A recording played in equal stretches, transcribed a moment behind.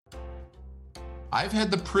I've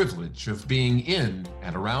had the privilege of being in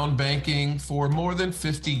and around banking for more than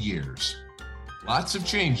 50 years. Lots of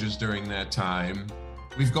changes during that time.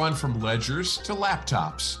 We've gone from ledgers to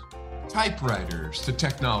laptops, typewriters to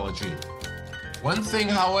technology. One thing,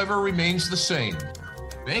 however, remains the same.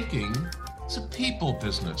 Banking is a people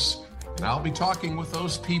business, and I'll be talking with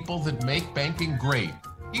those people that make banking great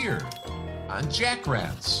here on Jack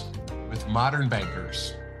Rants with Modern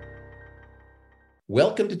Bankers.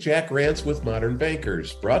 Welcome to Jack Rants with Modern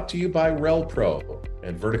Bankers, brought to you by RelPro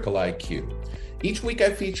and Vertical IQ. Each week I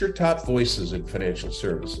feature top voices in financial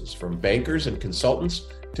services, from bankers and consultants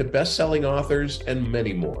to best-selling authors and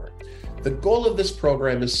many more. The goal of this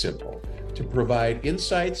program is simple: to provide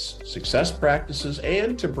insights, success practices,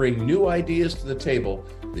 and to bring new ideas to the table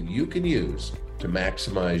that you can use to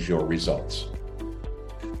maximize your results.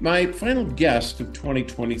 My final guest of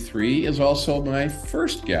 2023 is also my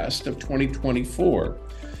first guest of 2024.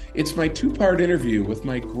 It's my two-part interview with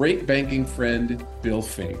my great banking friend, Bill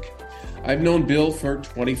Fink. I've known Bill for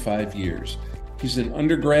 25 years. He's an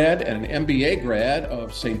undergrad and an MBA grad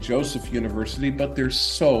of St. Joseph University, but there's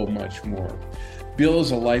so much more. Bill is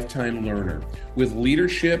a lifetime learner with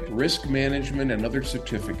leadership, risk management, and other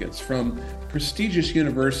certificates from prestigious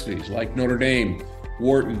universities like Notre Dame,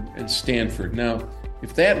 Wharton, and Stanford. Now,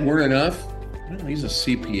 if that weren't enough, well, he's a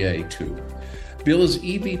CPA too. Bill is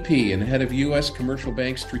EVP and head of U.S. Commercial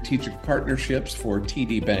Bank Strategic Partnerships for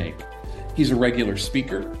TD Bank. He's a regular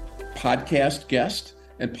speaker, podcast guest,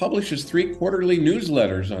 and publishes 3 quarterly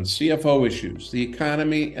newsletters on CFO issues, the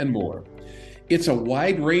economy, and more. It's a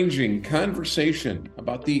wide-ranging conversation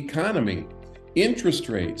about the economy, interest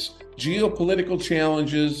rates, geopolitical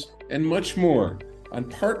challenges, and much more on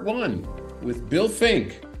Part 1 with Bill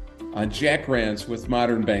Fink on Jack Rants with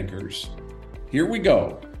Modern Bankers. Here we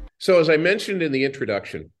go. So as I mentioned in the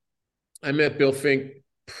introduction, I met Bill Fink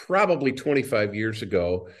probably 25 years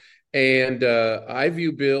ago, and I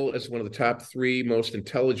view Bill as one of the top 3 most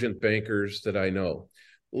intelligent bankers that I know.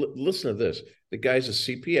 Listen to this. The guy's a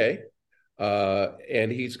CPA, and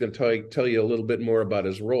he's going to tell you a little bit more about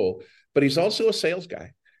his role, but he's also a sales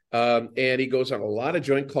guy. And he goes on a lot of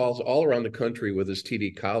joint calls all around the country with his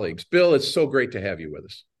TD colleagues. Bill, it's so great to have you with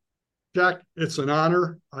us. Jack, it's an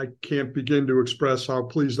honor. I can't begin to express how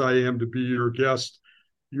pleased I am to be your guest.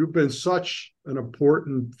 You've been such an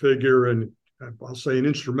important figure, and I'll say an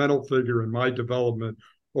instrumental figure in my development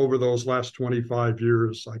over those last 25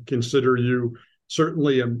 years. I consider you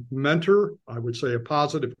certainly a mentor, I would say a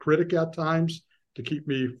positive critic at times, to keep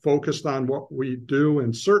me focused on what we do,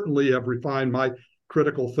 and certainly have refined my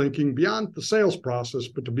critical thinking beyond the sales process,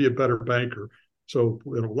 but to be a better banker. So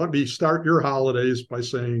let me start your holidays by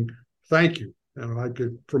saying thank you. And I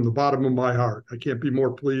could, from the bottom of my heart, I can't be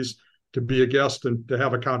more pleased to be a guest and to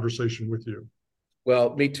have a conversation with you.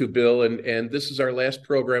 Well, me too, Bill. And this is our last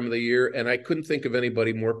program of the year, and I couldn't think of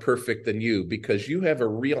anybody more perfect than you, because you have a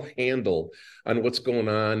real handle on what's going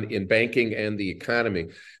on in banking and the economy.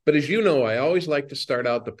 But as you know, I always like to start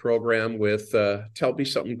out the program with, tell me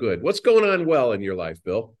something good. What's going on well in your life,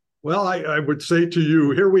 Bill? Well, I would say to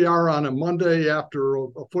you, here we are on a Monday after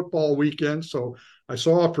a football weekend. So I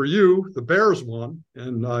saw for you, the Bears won,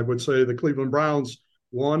 and I would say the Cleveland Browns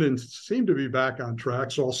won and seem to be back on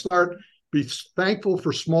track. So I'll be thankful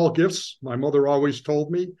for small gifts. My mother always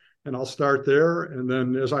told me, and I'll start there. And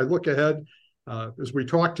then as I look ahead, as we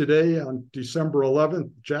talk today on December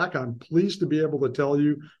 11th, Jack, I'm pleased to be able to tell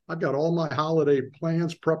you I've got all my holiday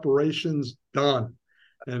plans, preparations done.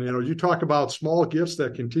 And, you talk about small gifts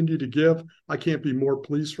that continue to give. I can't be more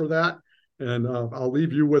pleased for that. And I'll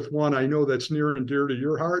leave you with one I know that's near and dear to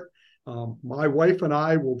your heart. My wife and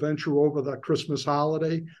I will venture over the Christmas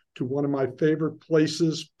holiday to one of my favorite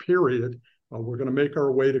places, period. We're going to make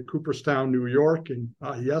our way to Cooperstown, New York. And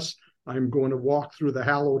yes, I'm going to walk through the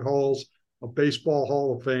hallowed halls of Baseball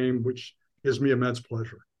Hall of Fame, which gives me immense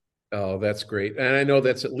pleasure. Oh, that's great. And I know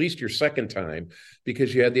that's at least your second time,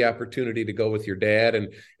 because you had the opportunity to go with your dad.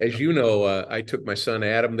 And as you know, I took my son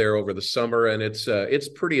Adam there over the summer, and it's a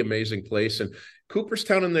pretty amazing place. And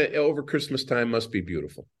Cooperstown over Christmas time must be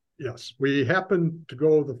beautiful. Yes, we happened to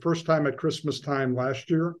go the first time at Christmas time last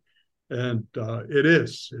year, and it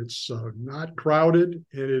is. It's not crowded,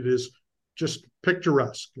 and it is just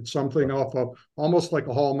picturesque. It's something off of almost like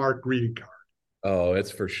a Hallmark greeting card. Oh, that's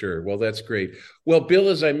for sure. Well, that's great. Well, Bill,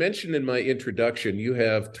 as I mentioned in my introduction, you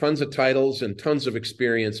have tons of titles and tons of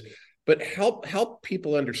experience, but help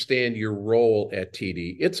people understand your role at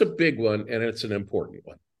TD. It's a big one, and it's an important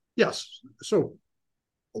one. Yes. So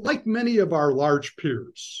like many of our large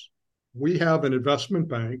peers, we have an investment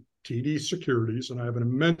bank, TD Securities, and I have an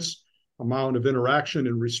immense amount of interaction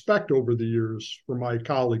and respect over the years for my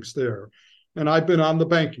colleagues there. and I've been on the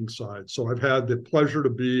banking side. So I've had the pleasure to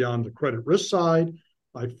be on the credit risk side.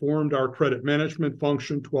 I formed our credit management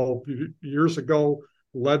function 12 years ago,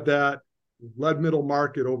 led middle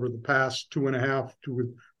market over the past 2.5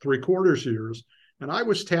 to 3/4 years. And I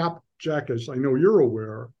was tapped, Jack, as I know you're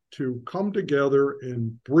aware, to come together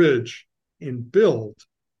and bridge and build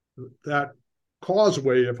that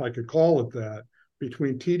causeway, if I could call it that,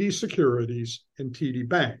 between TD Securities and TD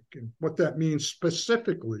Bank. And what that means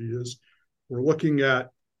specifically is we're looking at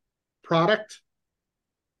product,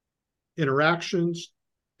 interactions,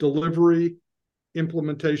 delivery,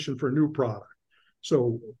 implementation for new product.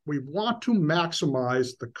 So we want to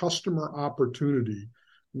maximize the customer opportunity,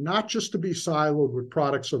 not just to be siloed with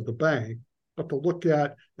products of the bank, but to look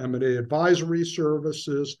at M&A advisory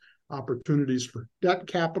services, opportunities for debt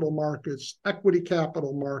capital markets, equity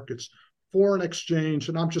capital markets, foreign exchange,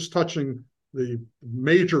 and I'm just touching the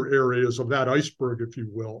major areas of that iceberg, if you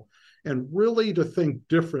will, and really to think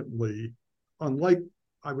differently. Unlike,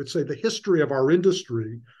 I would say, the history of our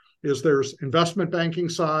industry is there's investment banking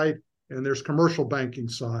side and there's commercial banking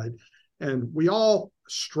side, and we all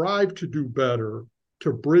strive to do better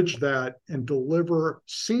to bridge that and deliver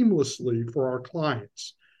seamlessly for our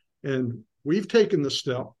clients. And we've taken the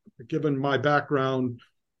step, given my background,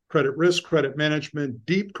 credit risk, credit management,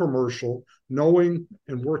 deep commercial, knowing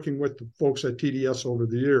and working with the folks at TDS over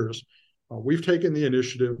the years, we've taken the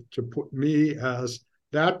initiative to put me as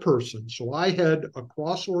that person. So I head a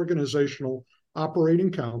cross-organizational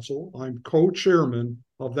operating council. I'm co-chairman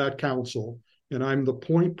of that council, and I'm the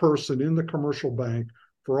point person in the commercial bank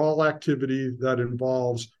for all activity that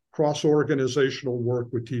involves cross-organizational work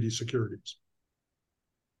with TD Securities.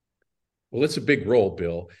 Well, it's a big role,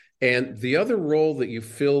 Bill. And the other role that you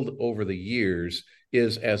filled over the years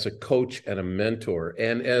is as a coach and a mentor.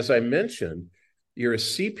 And as I mentioned, you're a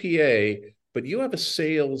CPA, but you have a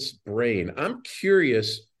sales brain. I'm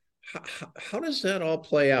curious, how does that all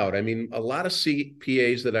play out? I mean, a lot of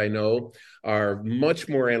CPAs that I know are much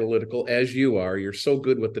more analytical, as you are. You're so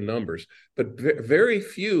good with the numbers, but very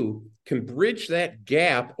few can bridge that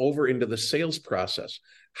gap over into the sales process.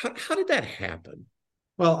 How did that happen?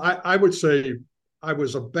 Well, I would say I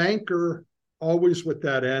was a banker always with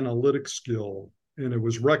that analytic skill, and it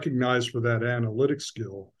was recognized for that analytic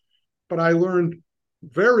skill. But I learned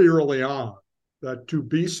very early on that to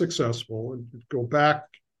be successful, and go back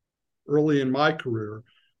early in my career,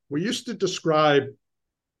 we used to describe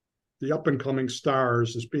the up and coming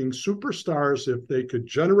stars as being superstars if they could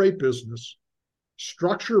generate business,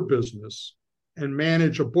 structure business, and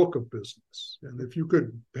manage a book of business. And if you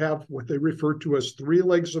could have what they refer to as 3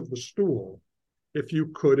 legs of the stool, if you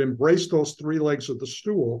could embrace those 3 legs of the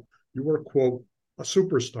stool, you were, quote, a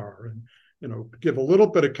superstar. And, to give a little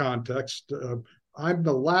bit of context, I'm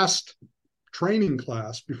the last training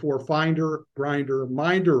class before Finder, Grinder,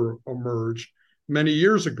 Minder emerged many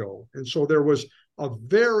years ago. And so there was a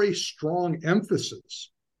very strong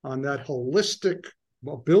emphasis on that holistic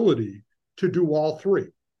ability to do all 3.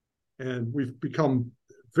 And we've become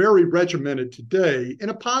very regimented today in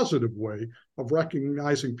a positive way of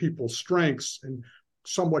recognizing people's strengths and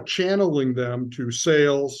somewhat channeling them to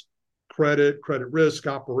sales, credit risk,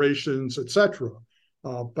 operations, et cetera.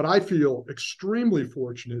 But I feel extremely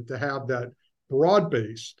fortunate to have that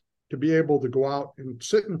broad-based, to be able to go out and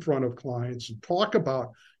sit in front of clients and talk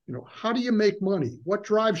about, how do you make money? What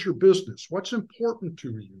drives your business? What's important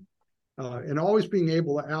to you? And always being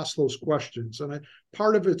able to ask those questions. And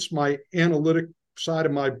part of it's my analytic side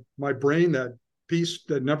of my brain, that piece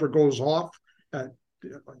that never goes off.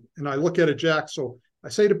 And I look at it, Jack. So I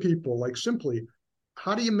say to people, like, simply,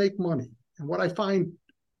 how do you make money? And what I find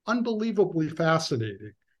unbelievably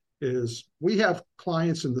fascinating is we have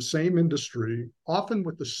clients in the same industry, often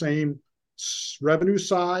with the same revenue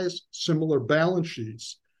size, similar balance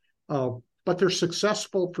sheets, but they're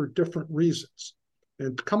successful for different reasons.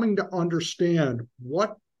 And coming to understand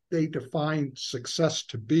what they define success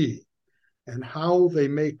to be and how they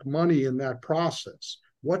make money in that process,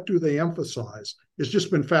 what do they emphasize, it's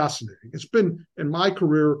just been fascinating. It's been, in my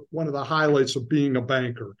career, one of the highlights of being a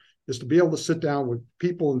banker, is to be able to sit down with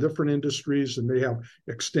people in different industries, and they have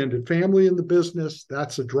extended family in the business.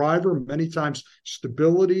 That's a driver. Many times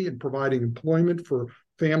stability and providing employment for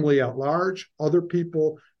family at large. Other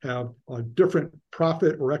people have a different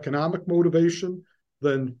profit or economic motivation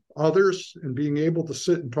than others, and being able to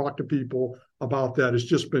sit and talk to people about that has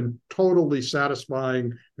just been totally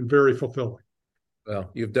satisfying and very fulfilling.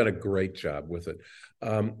 Well, you've done a great job with it.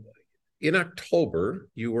 In October,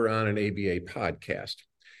 you were on an ABA podcast,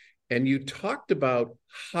 and you talked about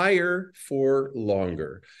higher for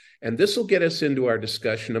longer. And this will get us into our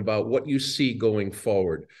discussion about what you see going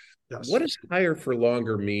forward. Yes. What does higher for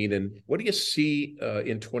longer mean, and what do you see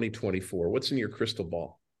in 2024? What's in your crystal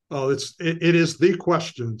ball? Oh, it is the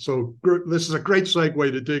question. So this is a great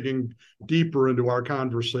segue to digging deeper into our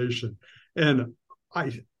conversation. And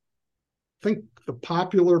I think the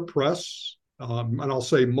popular press, and I'll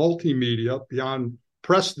say multimedia beyond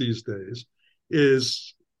press these days,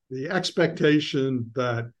 is the expectation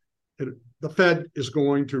that the Fed is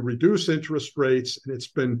going to reduce interest rates, and it's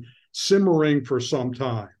been simmering for some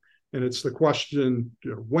time. And it's the question,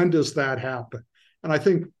 when does that happen? And I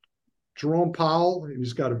think Jerome Powell,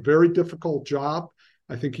 he's got a very difficult job.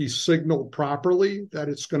 I think he signaled properly that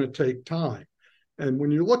it's going to take time. And when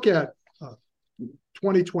you look at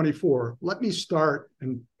 2024, let me start,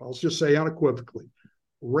 and I'll just say unequivocally,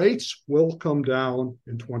 rates will come down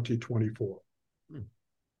in 2024.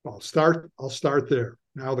 I'll start there.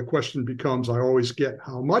 Now the question becomes, I always get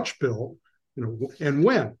how much, Bill, and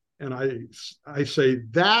when. And I say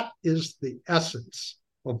that is the essence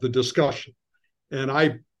of the discussion. And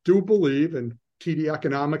I do believe, and TD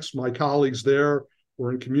Economics, my colleagues there,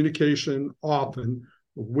 we're in communication often.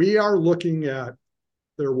 We are looking at,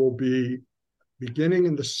 there will be, beginning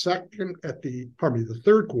in the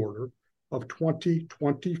third quarter of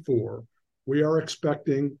 2024, we are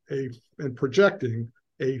expecting and projecting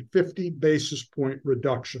a 50 basis point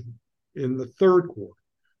reduction in the third quarter.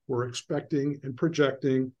 We're expecting and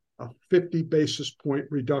projecting a 50 basis point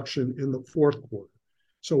reduction in the fourth quarter.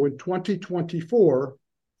 So in 2024,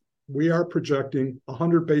 we are projecting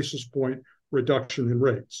 100 basis point reduction in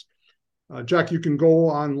rates. Jack, you can go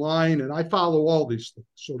online, and I follow all these things.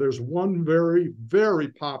 So there's one very, very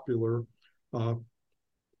popular, I'll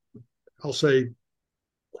say,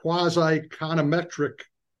 quasi-econometric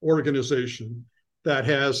organization that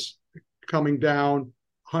has coming down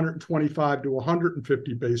 125 to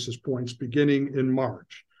 150 basis points beginning in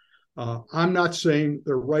March. I'm not saying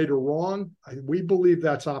they're right or wrong. We believe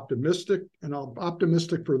that's optimistic, and I'm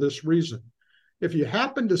optimistic for this reason. If you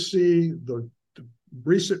happen to see the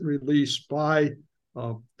recent release by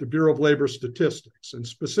the Bureau of Labor Statistics, and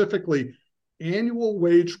specifically annual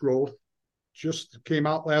wage growth just came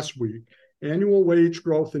out last week. Annual wage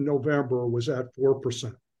growth in November was at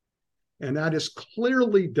 4%. And that is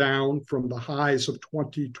clearly down from the highs of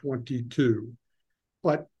 2022.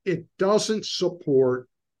 But it doesn't support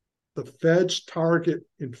the Fed's target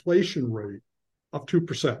inflation rate of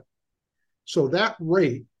 2%. So that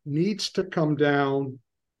rate needs to come down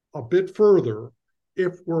a bit further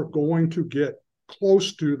if we're going to get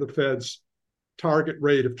close to the Fed's target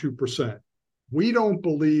rate of 2%. We don't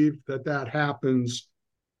believe that that happens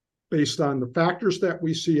based on the factors that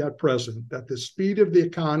we see at present, that the speed of the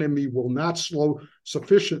economy will not slow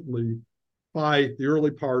sufficiently by the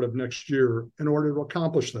early part of next year in order to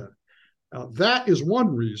accomplish that. That is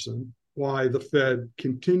one reason why the Fed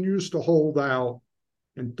continues to hold out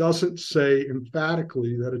and doesn't say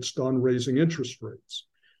emphatically that it's done raising interest rates.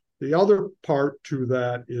 The other part to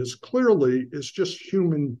that is just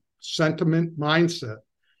human sentiment mindset.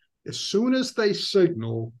 As soon as they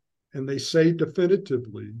signal and they say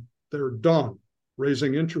definitively they're done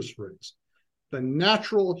raising interest rates, the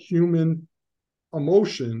natural human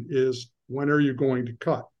emotion is, when are you going to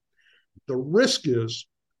cut? The risk is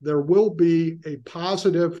there will be a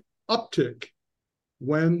positive uptick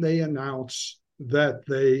when they announce that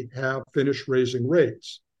they have finished raising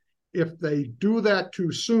rates. If they do that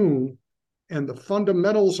too soon and the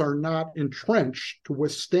fundamentals are not entrenched to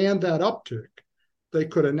withstand that uptick, they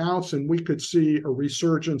could announce and we could see a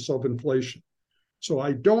resurgence of inflation. So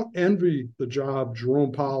I don't envy the job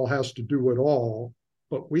Jerome Powell has to do at all,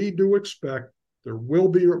 but we do expect there will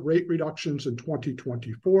be rate reductions in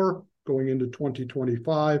 2024 going into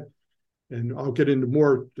 2025. And I'll get into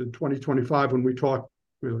more in 2025 when we talk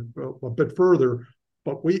a bit further.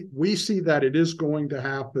 But we see that it is going to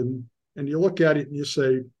happen. And you look at it and you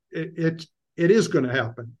say, it is going to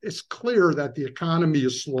happen. It's clear that the economy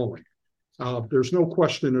is slowing. There's no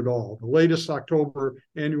question at all. The latest October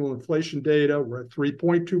annual inflation data, we're at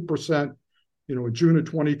 3.2%. In June of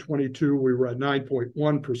 2022, we were at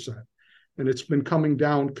 9.1%. And it's been coming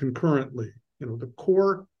down concurrently. The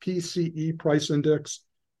core PCE price index,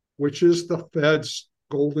 which is the Fed's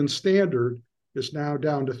golden standard, is now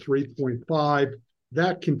down to 3.5.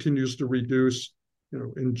 That continues to reduce.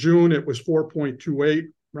 In June, it was 4.28,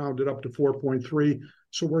 rounded up to 4.3.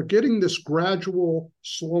 So we're getting this gradual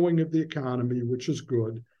slowing of the economy, which is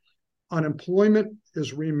good. Unemployment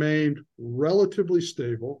has remained relatively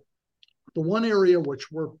stable. The one area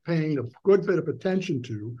which we're paying a good bit of attention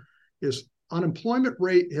to is unemployment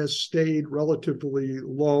rate has stayed relatively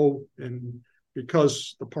low, and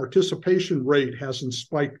because the participation rate hasn't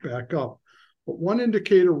spiked back up. But one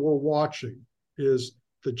indicator we're watching is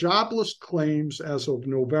the jobless claims as of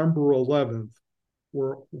November 11th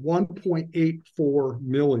were 1.84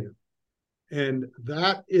 million. And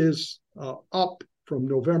that is up from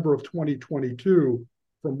November of 2022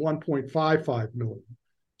 from 1.55 million.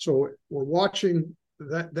 So we're watching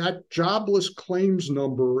that jobless claims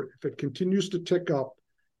number. If it continues to tick up,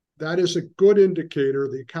 that is a good indicator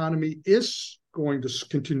the economy is going to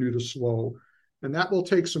continue to slow. And that will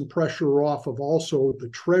take some pressure off of also the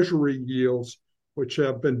Treasury yields, which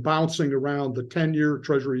have been bouncing around. The 10-year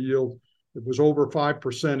Treasury yield, it was over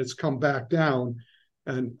 5%. It's come back down.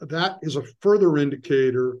 And that is a further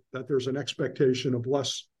indicator that there's an expectation of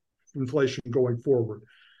less inflation going forward.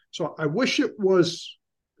 So I wish it was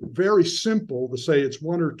very simple to say it's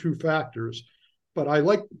one or two factors, but I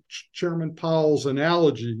like Chairman Powell's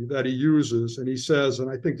analogy that he uses, and he says, and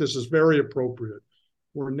I think this is very appropriate,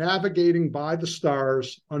 we're navigating by the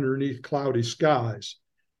stars underneath cloudy skies.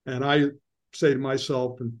 And I say to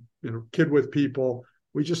myself, and kid with people,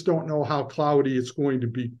 we just don't know how cloudy it's going to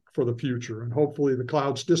be for the future. And hopefully the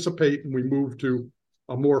clouds dissipate and we move to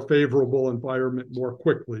a more favorable environment more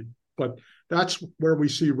quickly. But that's where we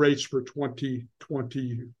see rates for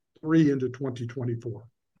 2023 into 2024.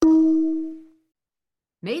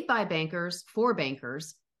 Made by bankers for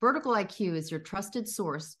bankers, Vertical IQ is your trusted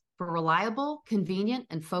source for reliable, convenient,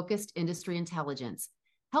 and focused industry intelligence,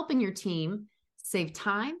 helping your team save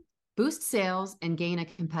time, boost sales, and gain a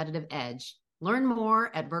competitive edge. Learn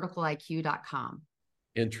more at verticaliq.com.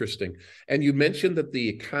 Interesting. And you mentioned that the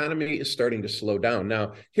economy is starting to slow down.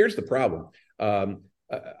 Now, here's the problem.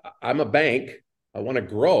 I'm a bank. I want to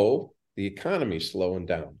grow. The economy's slowing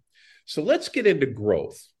down. So let's get into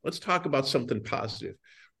growth. Let's talk about something positive.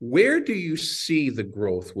 Where do you see the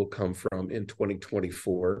growth will come from in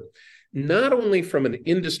 2024? Not only from an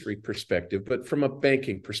industry perspective, but from a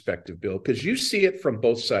banking perspective, Bill, because you see it from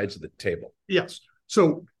both sides of the table. Yes.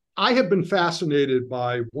 So I have been fascinated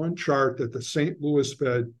by one chart that the St. Louis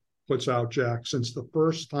Fed puts out, Jack, since the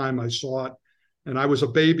first time I saw it. And I was a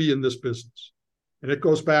baby in this business. And it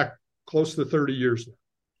goes back close to 30 years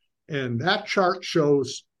now. And that chart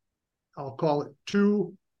shows, I'll call it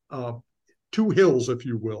two hills, if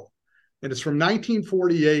you will. And it's from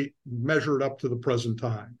 1948 measured up to the present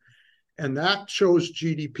time. And that shows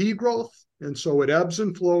GDP growth. And so it ebbs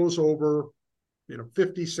and flows over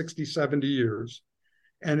 50, 60, 70 years.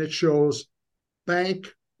 And it shows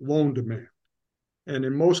bank loan demand. And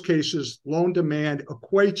in most cases, loan demand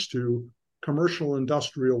equates to commercial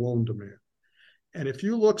industrial loan demand. And if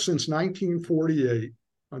you look since 1948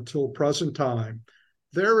 until present time,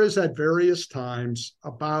 there is at various times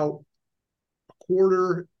about a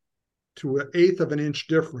quarter to an eighth of an inch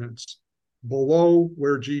difference below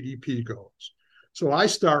where GDP goes. So I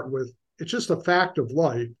start with, it's just a fact of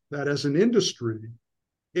life that as an industry,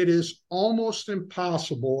 it is almost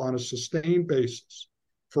impossible on a sustained basis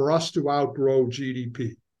for us to outgrow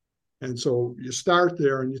GDP. And so you start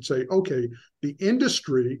there and you'd say, okay, the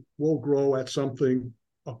industry will grow at something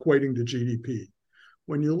equating to GDP.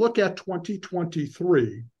 When you look at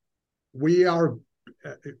 2023, we are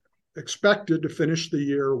expected to finish the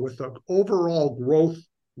year with an overall growth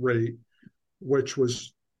rate, which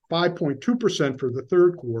was 5.2% for the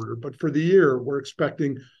third quarter. But for the year, we're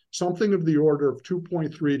expecting something of the order of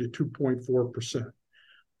 2.3 to 2.4%.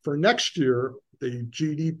 For next year, the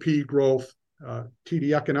GDP growth,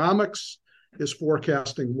 TD Economics is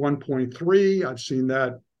forecasting 1.3. I've seen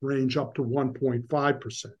that range up to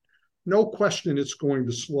 1.5%. No question it's going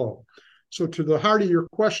to slow. So to the heart of your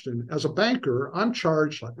question, as a banker, I'm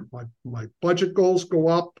charged, my budget goals go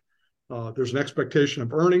up. There's an expectation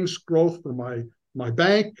of earnings growth for my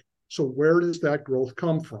bank. So where does that growth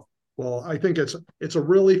come from? Well, I think it's a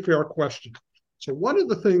really fair question. So one of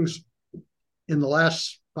the things in the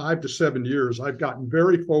last 5 to 7 years I've gotten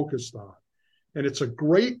very focused on, and it's a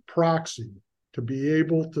great proxy to be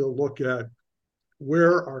able to look at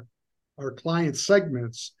where our client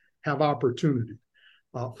segments have opportunity.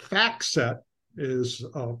 FactSet is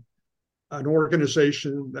an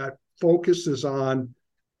organization that focuses on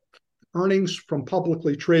earnings from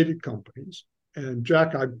publicly traded companies. And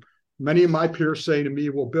Jack, many of my peers say to me,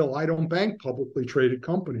 well, Bill, I don't bank publicly traded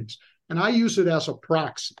companies. And I use it as a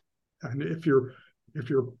proxy. And if you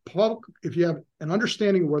have an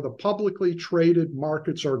understanding where the publicly traded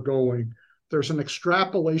markets are going, there's an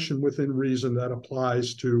extrapolation within reason that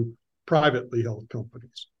applies to privately held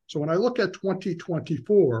companies. So when I look at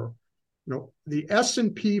 2024, the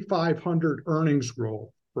S&P 500 earnings growth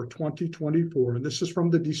for 2024, and this is from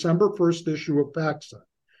the December 1st issue of FactSet,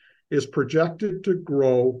 is projected to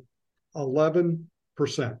grow 11%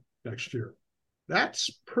 next year. That's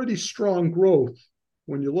pretty strong growth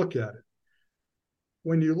when you look at it.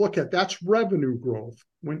 When you look at that's revenue growth.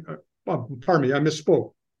 Pardon me, I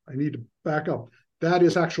misspoke. I need to back up. That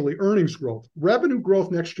is actually earnings growth. Revenue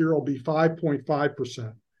growth next year will be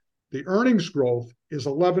 5.5%. The earnings growth is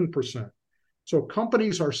 11%. So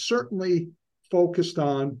companies are certainly focused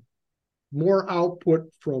on more output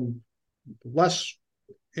from less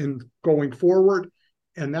in going forward.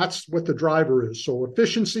 And that's what the driver is. So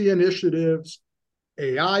efficiency initiatives,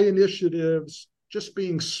 AI initiatives, just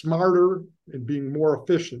being smarter and being more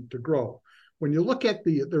efficient to grow. When you look at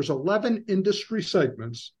there's 11 industry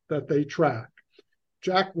segments that they track.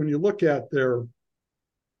 Jack, when you look at their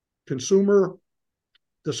consumer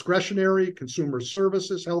discretionary, consumer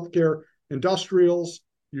services, healthcare, industrials,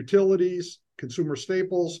 utilities, consumer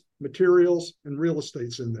staples, materials, and real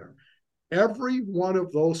estate's in there. Every one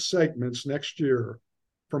of those segments next year,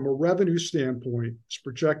 from a revenue standpoint, is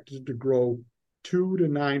projected to grow 2 to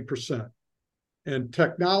 9%. And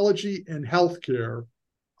technology and healthcare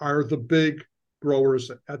are the big growers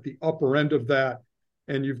at the upper end of that.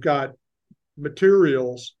 And you've got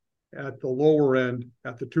materials at the lower end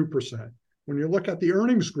at the 2%. When you look at the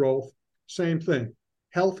earnings growth, same thing.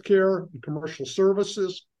 Healthcare and commercial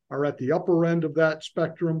services are at the upper end of that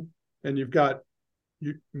spectrum, and you've got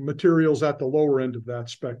materials at the lower end of that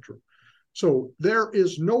spectrum. So there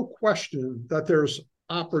is no question that there's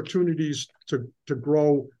opportunities to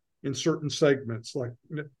grow in certain segments like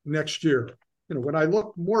next year. When I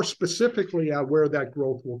look more specifically at where that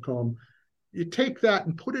growth will come, you take that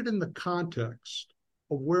and put it in the context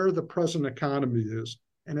of where the present economy is.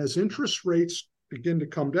 And as interest rates begin to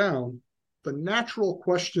come down, the natural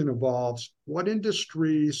question evolves, what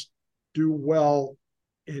industries do well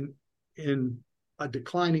in a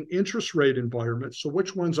declining interest rate environment? So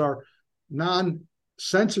which ones are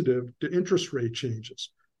non-sensitive to interest rate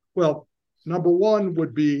changes? Well, number one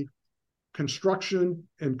would be construction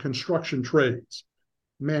and construction trades,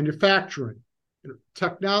 manufacturing.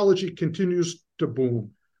 Technology continues to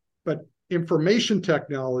boom, but information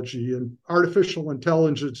technology and artificial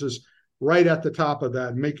intelligence is right at the top of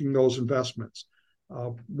that, making those investments.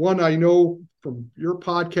 One I know from your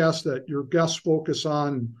podcast that your guests focus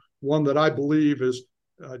on, one that I believe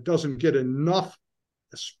doesn't get enough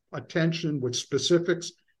attention with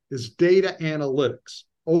specifics, is data analytics.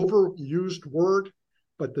 Overused word,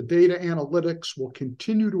 but the data analytics will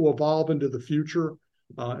continue to evolve into the future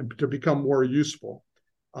and to become more useful.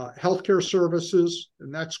 Healthcare services,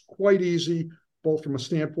 and that's quite easy, both from a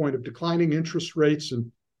standpoint of declining interest rates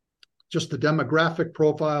and just the demographic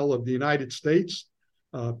profile of the United States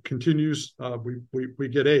continues. We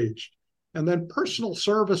get aged. And then personal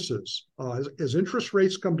services. As interest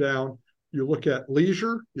rates come down, you look at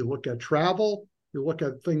leisure, you look at travel, you look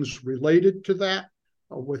at things related to that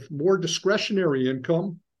with more discretionary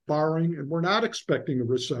income, barring, and we're not expecting a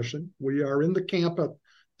recession. We are in the camp at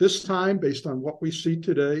this time, based on what we see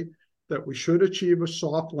today, that we should achieve a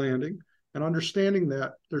soft landing, and understanding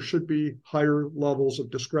that there should be higher levels of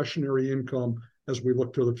discretionary income as we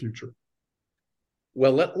look to the future.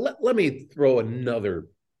 Well, let me throw another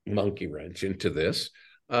monkey wrench into this.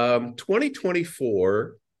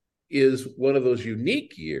 2024 is one of those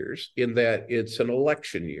unique years in that it's an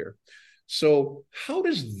election year. So how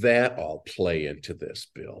does that all play into this,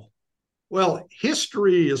 Bill? Well,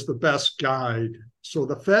 history is the best guide. So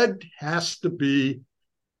the Fed has to be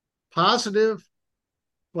positive,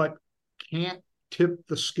 but can't tip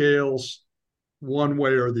the scales one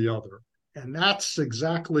way or the other. And that's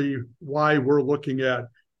exactly why we're looking at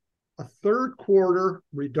a third quarter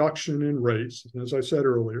reduction in rates. As I said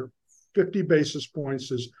earlier, 50 basis points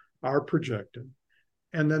is our projection.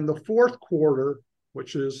 And then the fourth quarter,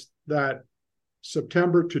 which is that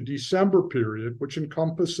September to December period, which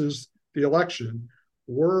encompasses the election,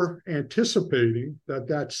 we're anticipating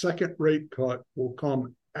that second rate cut will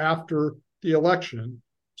come after the election,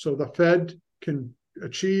 so the Fed can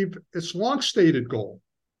achieve its long-stated goal,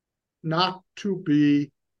 not to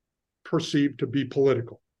be perceived to be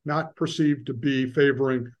political, not perceived to be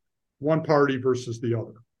favoring one party versus the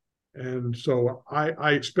other. And so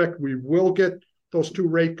I expect we will get those two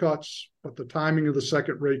rate cuts, but the timing of the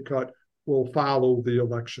second rate cut will follow the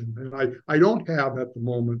election. And I don't have at the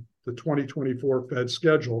moment the 2024 Fed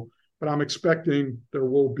schedule, but I'm expecting there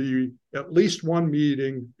will be at least one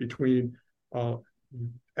meeting between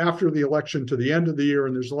after the election to the end of the year,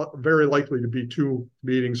 and there's very likely to be two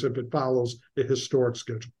meetings if it follows a historic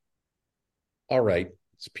schedule. All right,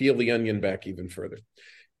 let's peel the onion back even further.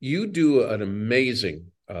 You do an amazing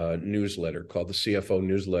newsletter called the CFO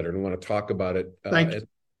Newsletter, and I want to talk about it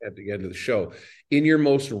at the end of the show. In your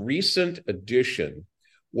most recent edition,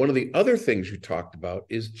 One of the other things you talked about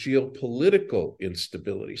is geopolitical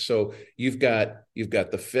instability. So you've got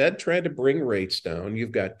the Fed trying to bring rates down.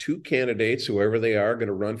 You've got two candidates, whoever they are, going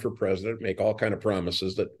to run for president, make all kind of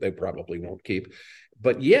promises that they probably won't keep.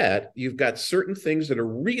 But yet you've got certain things that are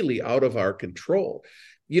really out of our control.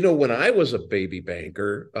 When I was a baby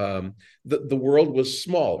banker, the world was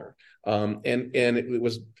smaller. And it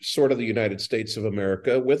was sort of the United States of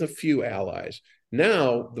America with a few allies.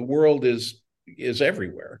 Now the world is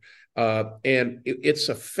everywhere, and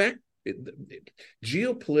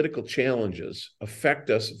geopolitical challenges affect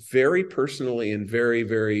us very personally and very,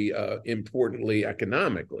 very importantly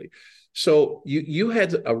economically. So you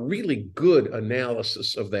had a really good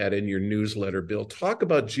analysis of that in your newsletter, Bill. Talk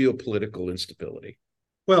about geopolitical instability.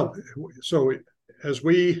 Well, so as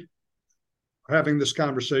we are having this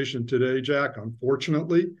conversation today, Jack,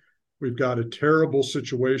 unfortunately, we've got a terrible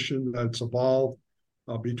situation that's evolved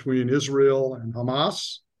between Israel and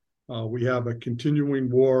Hamas. We have a continuing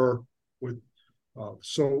war with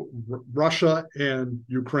Russia and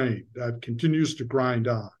Ukraine that continues to grind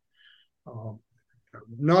on.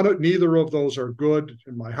 Neither of those are good,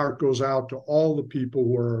 and my heart goes out to all the people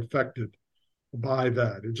who are affected by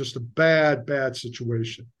that. It's just a bad, bad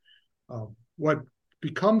situation. What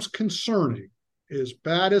becomes concerning, as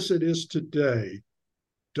bad as it is today,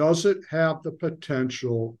 does it have the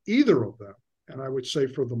potential, either of them, and I would say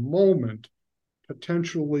for the moment,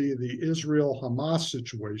 potentially the Israel-Hamas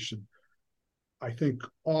situation, I think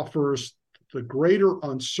offers the greater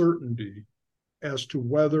uncertainty as to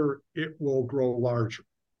whether it will grow larger.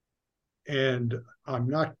 And I'm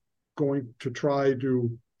not going to try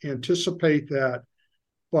to anticipate that,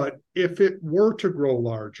 but if it were to grow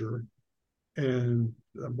larger, and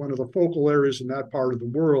one of the focal areas in that part of the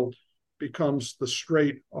world becomes the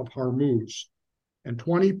Strait of Hormuz, and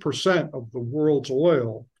 20% of the world's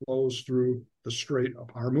oil flows through the Strait of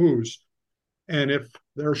Hormuz. And if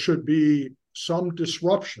there should be some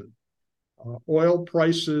disruption, oil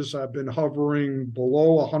prices have been hovering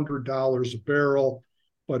below $100 a barrel,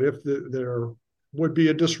 but if there would be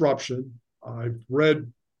a disruption, I've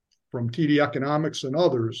read from TD Economics and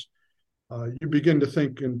others, you begin to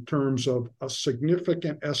think in terms of a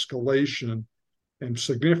significant escalation. And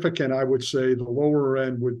significant, I would say the lower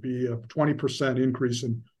end would be a 20% increase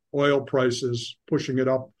in oil prices, pushing it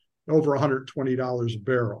up over $120 a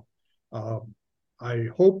barrel. I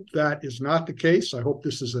hope that is not the case. I hope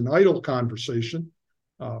this is an idle conversation,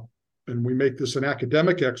 and we make this an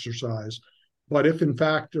academic exercise. But if, in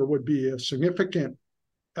fact, there would be a significant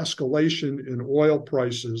escalation in oil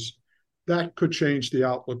prices, that could change the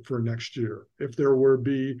outlook for next year. If there were to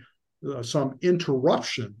be some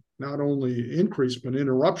interruption, not only increase, but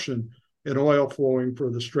interruption in oil flowing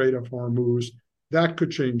for the Strait of Hormuz, that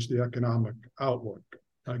could change the economic outlook.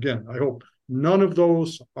 Again, I hope none of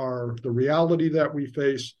those are the reality that we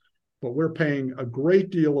face, but we're paying a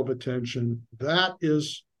great deal of attention. That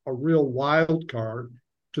is a real wild card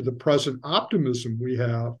to the present optimism we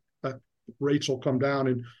have that rates will come down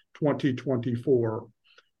in 2024.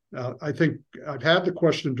 I think I've had the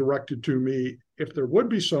question directed to me, if there would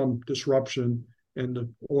be some disruption in the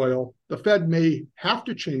oil, the Fed may have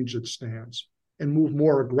to change its stance and move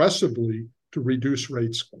more aggressively to reduce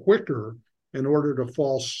rates quicker in order to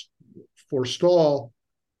forestall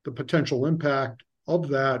the potential impact of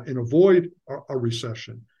that and avoid a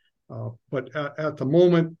recession. But at the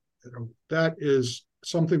moment, that is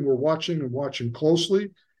something we're watching closely,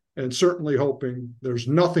 and certainly hoping there's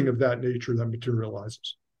nothing of that nature that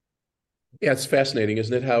materializes. Yeah, it's fascinating,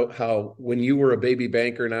 isn't it? How when you were a baby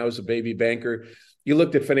banker and I was a baby banker, you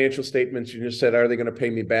looked at financial statements and you just said, are they going to pay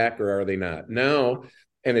me back or are they not? Now,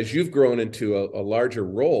 and as you've grown into a larger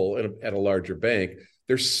role at a larger bank,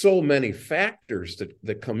 there's so many factors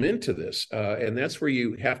that come into this. And that's where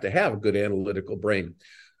you have to have a good analytical brain.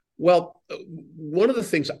 Well, one of the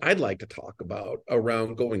things I'd like to talk about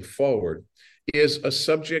around going forward is a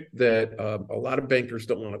subject that a lot of bankers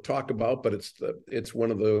don't want to talk about, but it's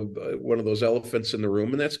one of those elephants in the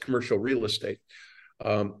room, and that's commercial real estate.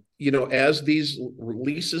 As these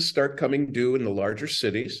leases start coming due in the larger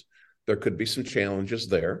cities, there could be some challenges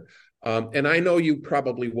there. And I know you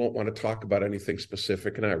probably won't want to talk about anything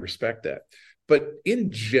specific, and I respect that. But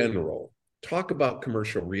in general, talk about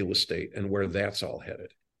commercial real estate and where that's all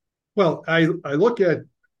headed. Well, I look at,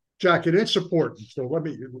 Jack, and it's important. So let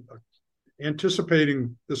me,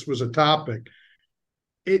 anticipating this was a topic,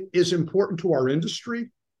 it is important to our industry,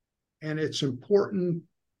 and it's important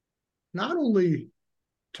not only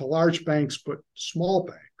to large banks, but small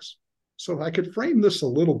banks. So if I could frame this a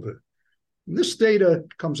little bit. This data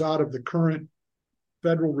comes out of the current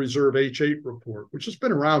Federal Reserve H8 report, which has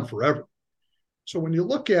been around forever. So when you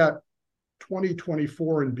look at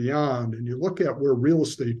 2024 and beyond, and you look at where real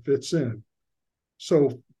estate fits in,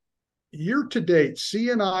 so year to date,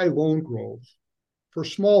 C&I loan growth for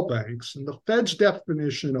small banks, and the Fed's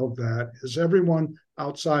definition of that is everyone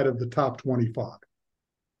outside of the top 25.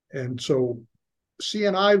 And so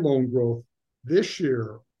C&I loan growth this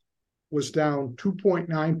year was down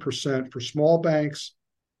 2.9% for small banks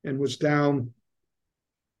and was down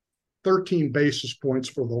 13 basis points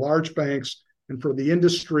for the large banks. And for the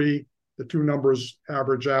industry, the two numbers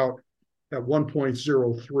average out at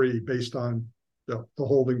 1.03 based on the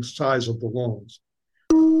holding size of the loans.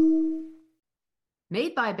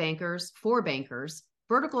 Made by bankers for bankers,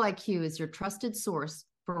 Vertical IQ is your trusted source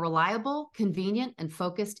for reliable, convenient, and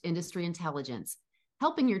focused industry intelligence,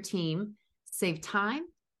 helping your team save time,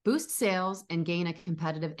 boost sales, and gain a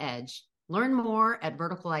competitive edge. Learn more at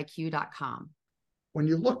verticaliq.com. When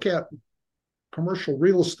you look at commercial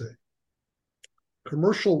real estate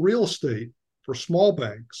for small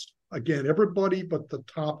banks, again, everybody but the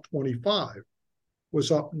top 25,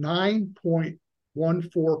 was up 9.14%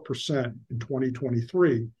 in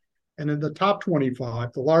 2023. And in the top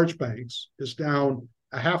 25, the large banks is down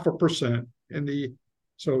 0.5%.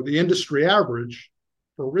 So the industry average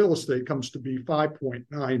for real estate comes to be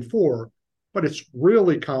 5.94, but it's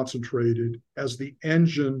really concentrated as the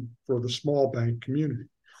engine for the small bank community.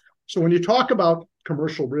 So when you talk about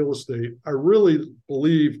commercial real estate, I really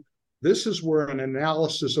believe this is where an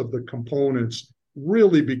analysis of the components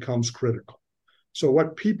really becomes critical. So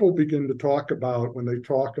what people begin to talk about when they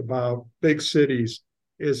talk about big cities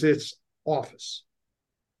is it's office.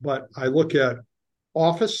 But I look at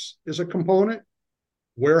office is a component,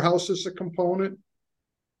 warehouse is a component,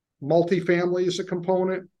 multifamily is a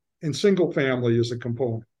component, and single family is a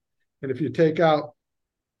component. And if you take out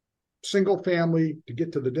single family to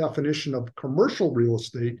get to the definition of commercial real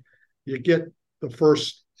estate, you get the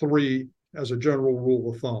first three as a general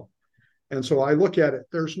rule of thumb. And so I look at it,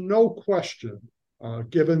 there's no question,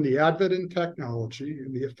 given the advent in technology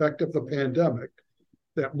and the effect of the pandemic,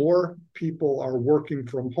 that more people are working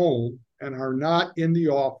from home and are not in the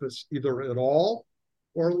office either at all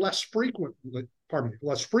or less frequently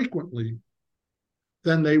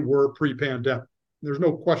than they were pre-pandemic. There's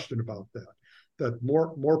no question about that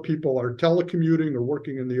more people are telecommuting or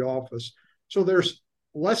working in the office. So there's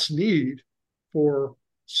less need for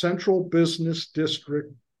central business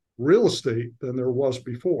district real estate than there was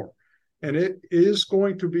before. And it is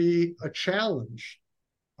going to be a challenge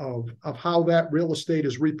of how that real estate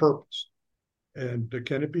is repurposed. And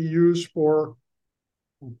can it be used for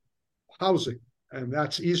housing? And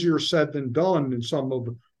that's easier said than done in some of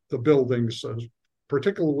the buildings,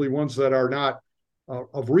 particularly ones that are not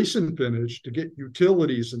of recent vintage, to get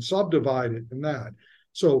utilities and subdivide it and that.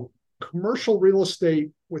 So commercial real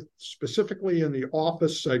estate, with specifically in the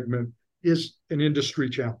office segment, is an industry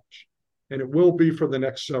challenge. And it will be for the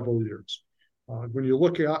next several years. When you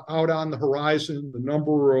look out on the horizon, the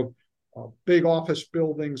number of big office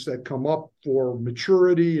buildings that come up for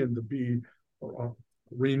maturity and to be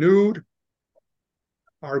renewed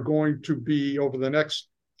are going to be, over the next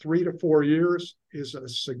 3 to 4 years, is a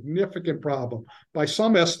significant problem. By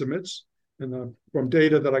some estimates, and from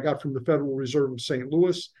data that I got from the Federal Reserve of St.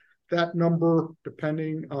 Louis, that number,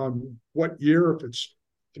 depending on what year, if it's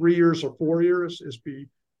 3 years or 4 years, is $2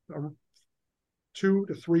 to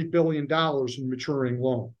 $3 billion in maturing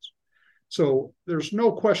loans. So there's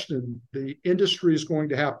no question the industry is going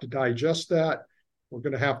to have to digest that. We're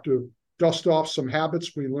going to have to dust off some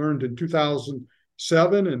habits we learned in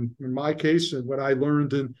 2007, and in my case, and what I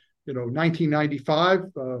learned in 1995,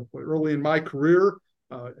 early in my career,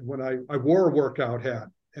 when I wore a workout hat.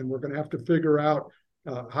 And we're going to have to figure out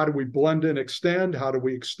how do we blend and extend, how do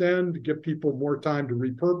we extend to give people more time to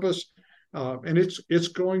repurpose. And it's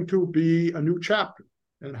going to be a new chapter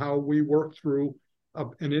in how we work through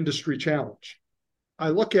an industry challenge. I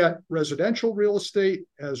look at residential real estate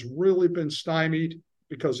has really been stymied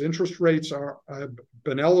because interest rates have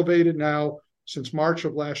been elevated now since March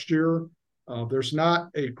of last year. There's not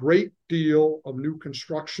a great deal of new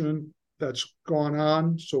construction that's gone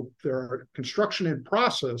on. So there are construction in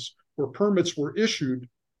process where permits were issued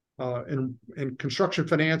and construction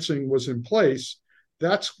financing was in place.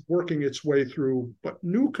 That's working its way through. But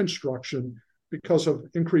new construction, because of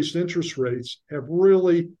increased interest rates, have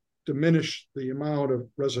really diminished the amount of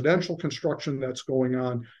residential construction that's going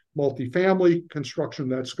on, multifamily construction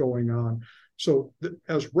that's going on. So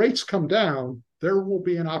as rates come down, there will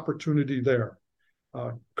be an opportunity there.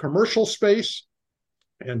 Commercial space,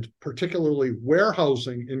 and particularly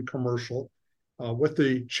warehousing in commercial, with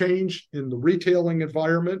the change in the retailing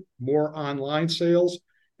environment, more online sales,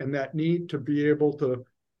 and that need to be able to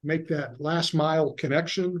make that last mile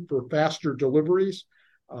connection for faster deliveries,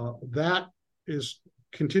 that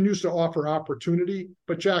continues to offer opportunity.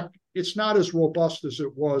 But Jack, it's not as robust as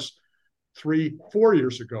it was 3-4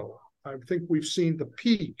 years ago. I think we've seen the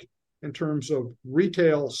peak in terms of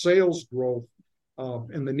retail sales growth,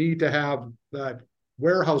 and the need to have that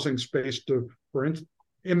warehousing space for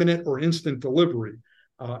imminent or instant delivery.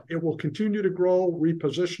 It will continue to grow,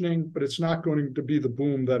 repositioning, but it's not going to be the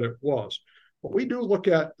boom that it was. But we do look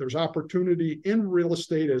at, there's opportunity in real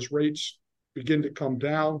estate as rates begin to come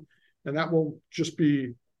down, and that will just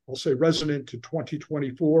be, I'll say, resonant to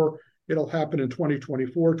 2024. It'll happen in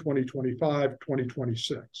 2024, 2025,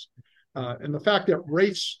 2026. And the fact that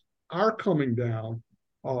rates are coming down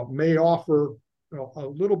may offer a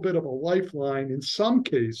little bit of a lifeline in some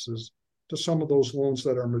cases to some of those loans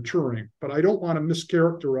that are maturing. But I don't want to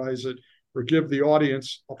mischaracterize it or give the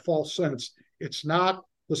audience a false sense. It's not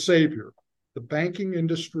the savior. The banking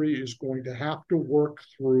industry is going to have to work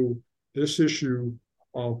through this issue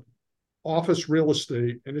of office real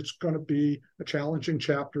estate, and it's going to be a challenging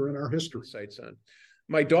chapter in our history. Sights on.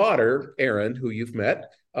 My daughter, Erin, who you've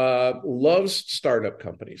met, loves startup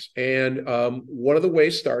companies. And one of the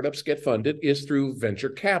ways startups get funded is through venture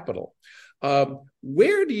capital.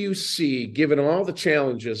 Where do you see, given all the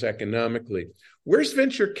challenges economically, where's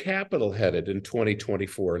venture capital headed in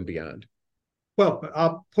 2024 and beyond? Well,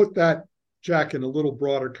 I'll put that, Jack, in a little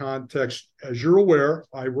broader context. As you're aware,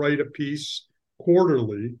 I write a piece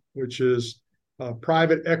quarterly, which is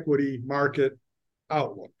Private Equity Market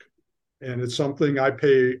Outlook. And it's something I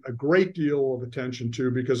pay a great deal of attention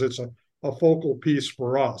to because it's a focal piece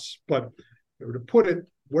for us. But to put it,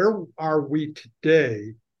 where are we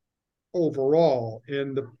today overall?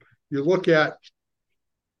 You look at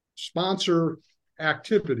sponsor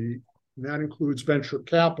activity, and that includes venture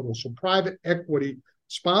capital. So private equity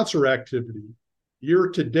sponsor activity year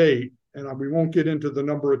to date, and we won't get into the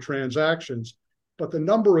number of transactions, but the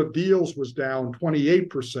number of deals was down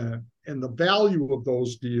 28%, and the value of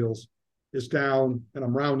those deals is down, and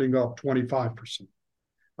I'm rounding up, 25%.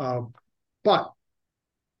 But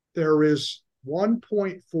there is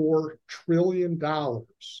 $1.4 trillion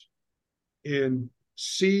in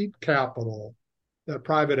seed capital that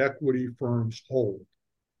private equity firms hold.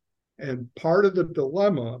 And part of the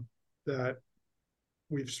dilemma that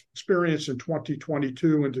we've experienced in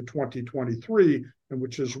 2022 into 2023, and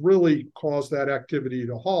which has really caused that activity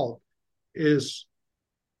to halt, is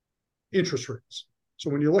interest rates. So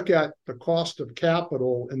when you look at the cost of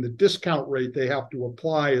capital and the discount rate they have to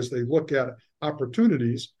apply as they look at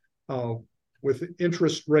opportunities, with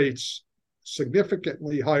interest rates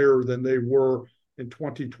significantly higher than they were in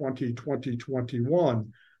 2020,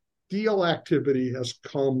 2021, deal activity has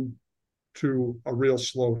come to a real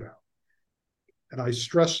slowdown. And I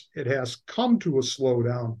stress it has come to a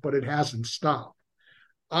slowdown, but it hasn't stopped.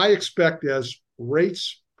 I expect as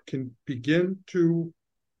rates can begin to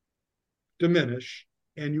diminish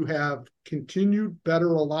and you have continued better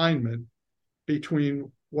alignment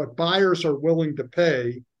between what buyers are willing to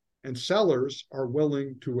pay and sellers are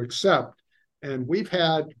willing to accept. And we've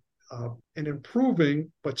had an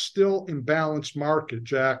improving but still imbalanced market,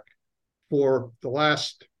 Jack, for the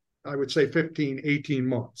last, I would say, 15, 18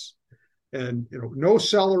 months. And no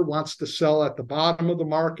seller wants to sell at the bottom of the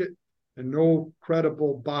market, and no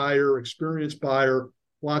credible buyer, experienced buyer,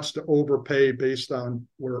 wants to overpay based on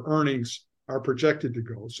where earnings are projected to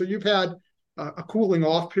go. So you've had a cooling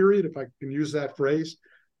off period, if I can use that phrase.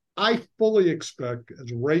 I fully expect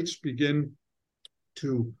as rates begin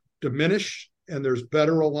to diminish and there's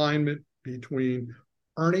better alignment between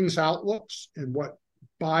earnings outlooks and what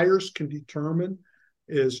buyers can determine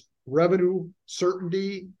is revenue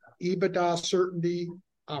certainty, EBITDA certainty,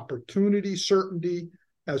 opportunity certainty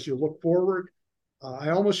as you look forward. I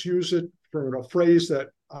almost use it for a phrase that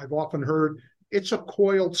I've often heard. It's a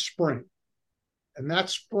coiled spring. And that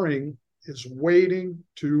spring is waiting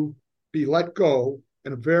to be let go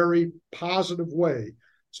in a very positive way.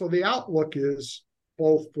 So the outlook is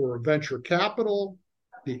both for venture capital,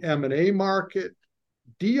 the M&A market,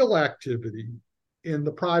 deal activity in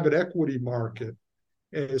the private equity market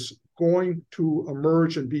is going to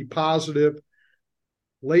emerge and be positive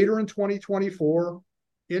later in 2024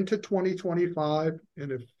 into 2025,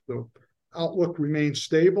 and if the outlook remains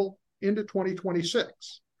stable, into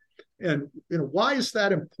 2026. And why is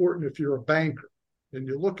that important if you're a banker? And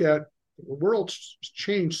you look at the world's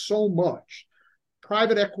changed so much.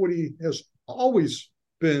 Private equity has always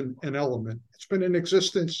been an element. It's been in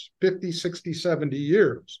existence 50, 60, 70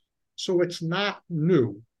 years. So it's not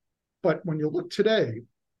new. But when you look today,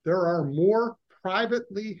 there are more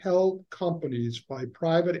privately held companies by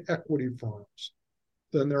private equity firms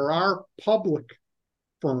than there are public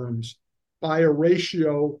firms by a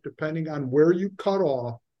ratio, depending on where you cut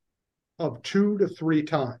off, of 2 to 3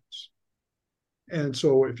 times. And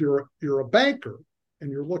so if you're a banker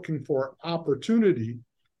and you're looking for opportunity,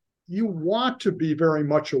 you want to be very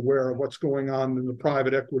much aware of what's going on in the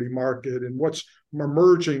private equity market and what's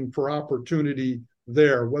emerging for opportunity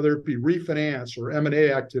there, whether it be refinance or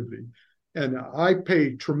M&A activity. And I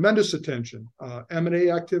pay tremendous attention.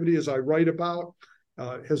 M&A activity, as I write about,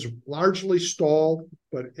 has largely stalled,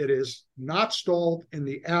 but it is not stalled in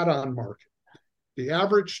the add-on market. The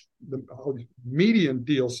average, the median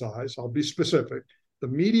deal size, I'll be specific, the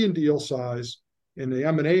median deal size in the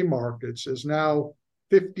M&A markets is now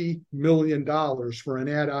 $50 million for an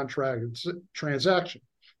add-on transaction.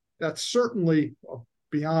 That's certainly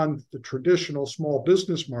beyond the traditional small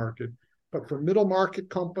business market, but for middle market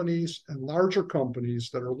companies and larger companies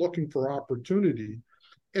that are looking for opportunity,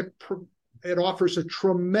 it offers a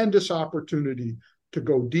tremendous opportunity to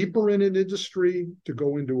go deeper in an industry, to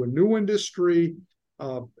go into a new industry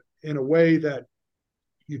in a way that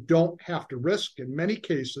you don't have to risk. In many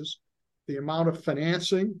cases, the amount of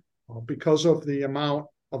financing, because of the amount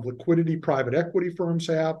of liquidity private equity firms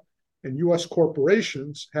have, and U.S.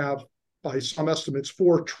 corporations have, by some estimates,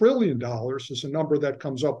 $4 trillion is a number that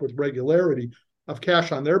comes up with regularity of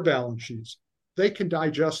cash on their balance sheets. They can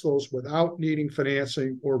digest those without needing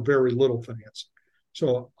financing or very little financing.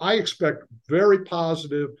 So I expect very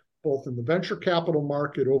positive, both in the venture capital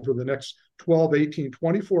market over the next 12, 18,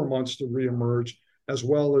 24 months to reemerge, as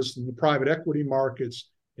well as in the private equity markets,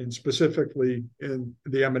 and specifically in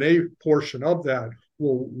the M&A portion of that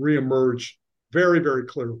will reemerge very, very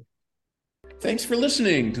clearly. Thanks for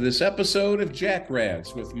listening to this episode of Jack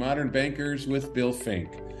Rants with Modern Bankers with Bill Fink.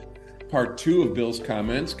 Part 2 of Bill's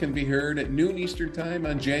comments can be heard at noon Eastern Time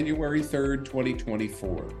on January 3rd,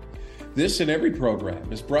 2024. This and every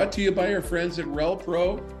program is brought to you by our friends at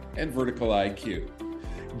RelPro and Vertical IQ.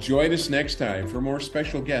 Join us next time for more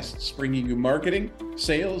special guests bringing you marketing,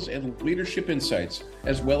 sales, and leadership insights,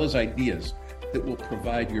 as well as ideas that will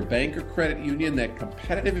provide your bank or credit union that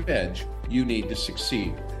competitive edge you need to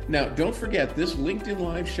succeed. Now, don't forget, this LinkedIn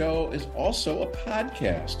Live show is also a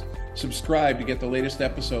podcast. Subscribe to get the latest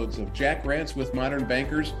episodes of Jack Rants with Modern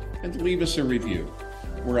Bankers and leave us a review.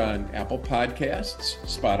 We're on Apple Podcasts,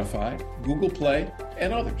 Spotify, Google Play,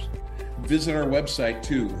 and others. Visit our website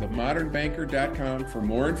too, themodernbanker.com, for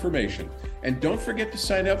more information. And don't forget to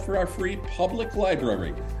sign up for our free public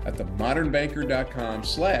library at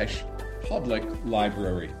themodernbanker.com/public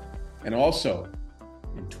library. And also,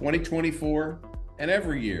 in 2024 and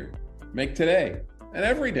every year, make today and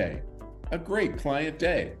every day a great client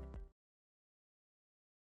day.